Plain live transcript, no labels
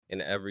In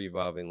the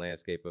ever-evolving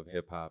landscape of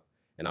hip-hop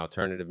and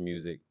alternative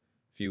music,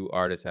 few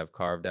artists have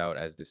carved out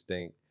as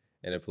distinct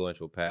and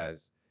influential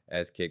paths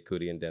as Kid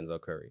Cudi and Denzel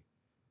Curry.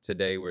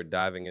 Today, we're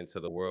diving into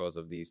the worlds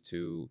of these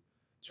two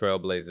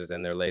trailblazers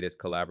and their latest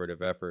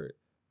collaborative effort,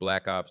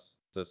 Black Ops,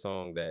 a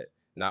song that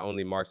not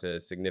only marks a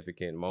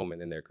significant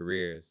moment in their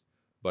careers,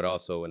 but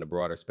also in the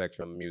broader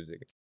spectrum of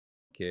music.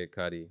 Kid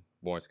Cudi,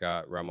 born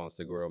Scott Ramon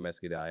Seguro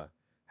Mesquida,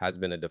 has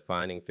been a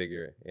defining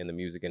figure in the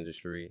music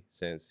industry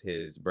since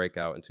his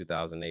breakout in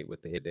 2008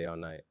 with the hit Day All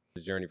Night.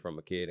 His journey from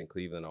a kid in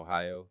Cleveland,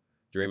 Ohio,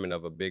 dreaming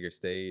of a bigger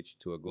stage,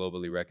 to a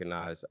globally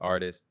recognized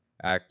artist,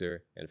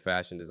 actor, and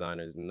fashion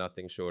designer is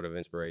nothing short of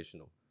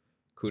inspirational.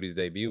 Cudi's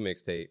debut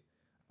mixtape,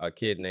 A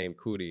Kid Named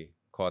Cudi,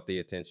 caught the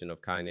attention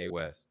of Kanye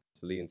West,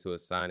 leading to a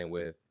signing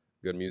with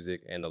Good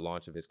Music and the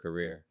launch of his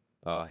career.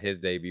 His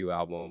debut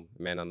album,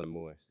 Man on the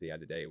Moon, See How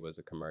Today, was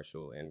a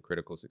commercial and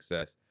critical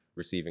success,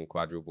 receiving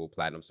quadruple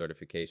platinum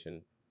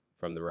certification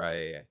from the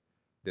RIAA.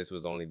 This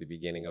was only the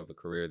beginning of a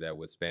career that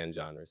would span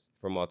genres,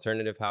 from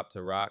alternative hop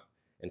to rock,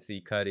 and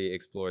see Cudi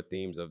explore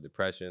themes of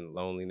depression,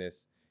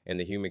 loneliness, and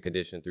the human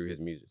condition through his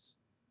music.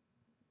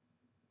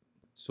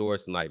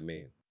 Source Night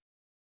Man.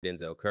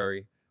 Denzel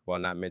Curry, while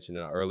not mentioned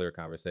in our earlier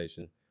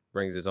conversation,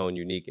 brings his own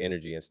unique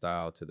energy and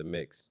style to the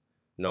mix.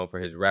 Known for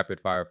his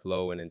rapid-fire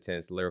flow and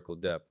intense lyrical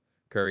depth,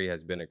 Curry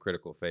has been a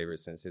critical favorite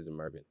since his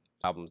emergence.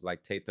 Albums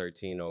like Tay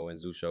 13 and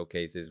Zoo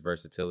showcase his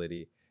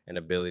versatility and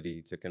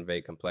ability to convey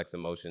complex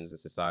emotions and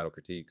societal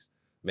critiques,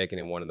 making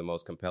him one of the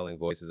most compelling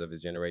voices of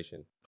his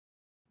generation.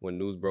 When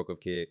news broke of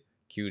Kid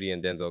Cudi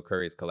and Denzel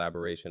Curry's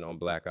collaboration on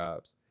Black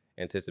Ops,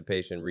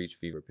 anticipation reached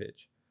fever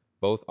pitch.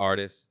 Both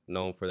artists,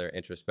 known for their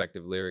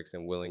introspective lyrics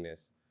and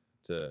willingness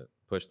to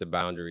push the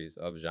boundaries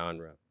of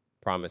genre,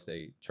 promised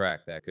a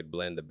track that could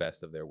blend the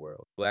best of their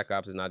world. Black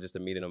Ops is not just a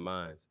meeting of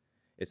minds.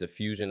 It's a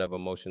fusion of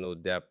emotional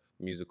depth,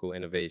 musical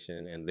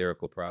innovation, and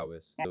lyrical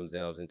prowess.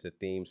 Themselves into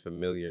themes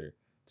familiar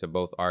to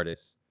both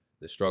artists: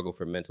 the struggle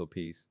for mental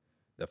peace,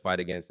 the fight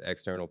against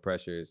external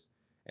pressures,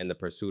 and the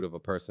pursuit of a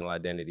personal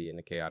identity in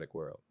a chaotic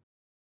world.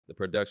 The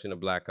production of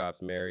Black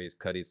Ops marries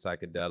Cudi's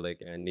psychedelic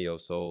and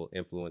neo-soul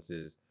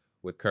influences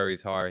with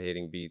Curry's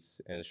hard-hitting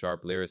beats and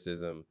sharp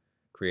lyricism,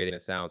 creating a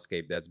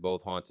soundscape that's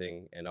both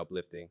haunting and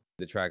uplifting.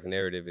 The track's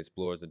narrative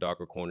explores the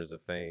darker corners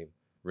of fame,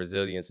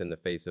 resilience in the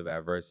face of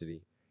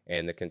adversity,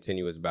 and the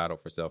continuous battle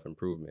for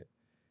self-improvement.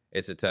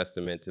 It's a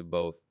testament to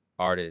both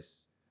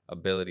artists'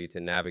 ability to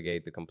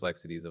navigate the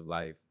complexities of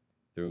life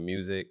through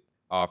music,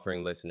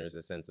 offering listeners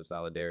a sense of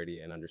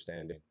solidarity and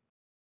understanding.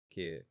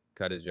 Kid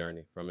cut his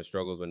journey from his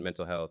struggles with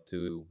mental health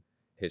to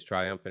his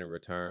triumphant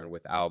return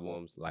with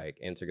albums like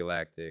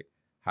Intergalactic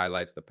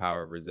highlights the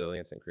power of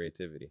resilience and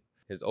creativity.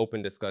 His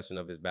open discussion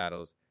of his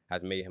battles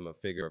has made him a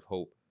figure of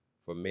hope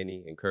for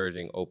many,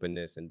 encouraging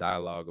openness and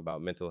dialogue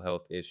about mental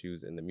health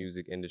issues in the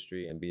music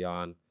industry and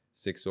beyond.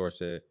 Six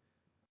Sources.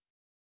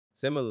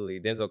 Similarly,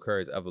 Denzel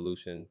Curry's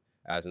evolution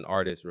as an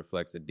artist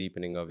reflects a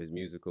deepening of his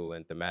musical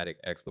and thematic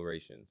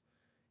explorations.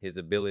 His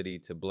ability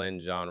to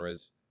blend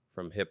genres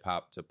from hip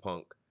hop to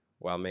punk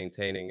while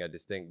maintaining a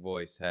distinct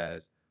voice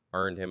has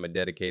earned him a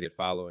dedicated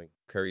following.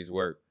 Curry's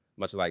work,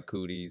 much like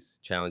Cudi's,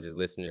 challenges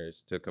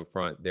listeners to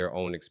confront their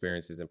own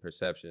experiences and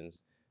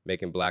perceptions,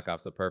 making Black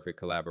Ops a perfect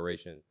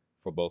collaboration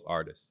for both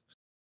artists.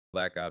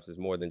 Black Ops is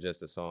more than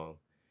just a song.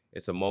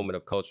 It's a moment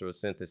of cultural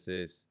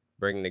synthesis,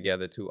 bringing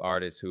together two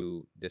artists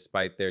who,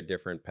 despite their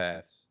different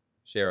paths,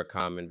 share a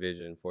common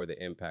vision for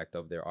the impact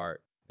of their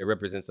art. It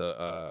represents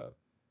a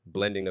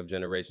blending of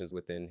generations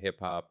within hip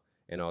hop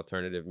and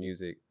alternative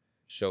music,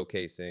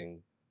 showcasing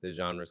the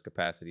genre's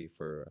capacity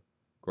for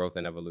growth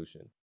and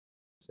evolution.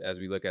 As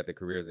we look at the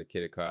careers of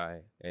Kid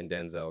Cudi and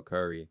Denzel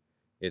Curry,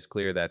 it's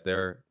clear that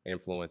their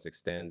influence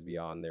extends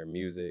beyond their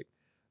music.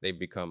 They've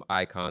become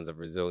icons of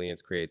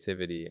resilience,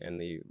 creativity,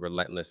 and the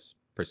relentless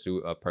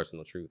pursuit of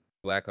personal truth.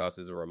 Black Ops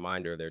is a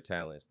reminder of their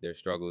talents, their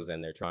struggles,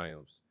 and their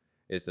triumphs.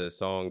 It's a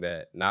song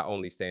that not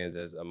only stands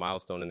as a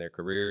milestone in their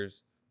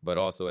careers, but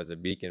also as a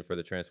beacon for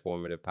the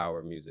transformative power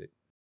of music.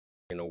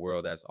 In a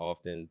world that's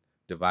often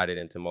divided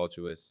and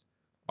tumultuous,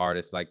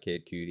 artists like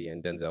Kid Cudi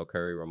and Denzel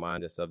Curry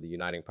remind us of the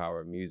uniting power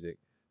of music.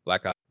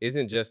 Black Ops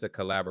isn't just a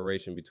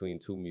collaboration between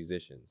two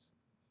musicians.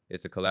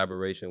 It's a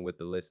collaboration with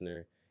the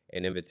listener,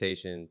 an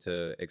invitation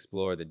to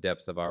explore the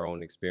depths of our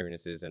own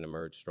experiences and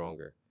emerge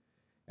stronger.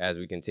 As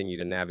we continue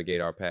to navigate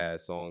our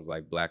past, songs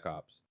like Black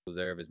Ops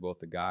serve as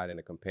both a guide and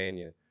a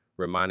companion,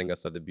 reminding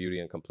us of the beauty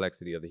and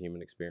complexity of the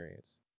human experience.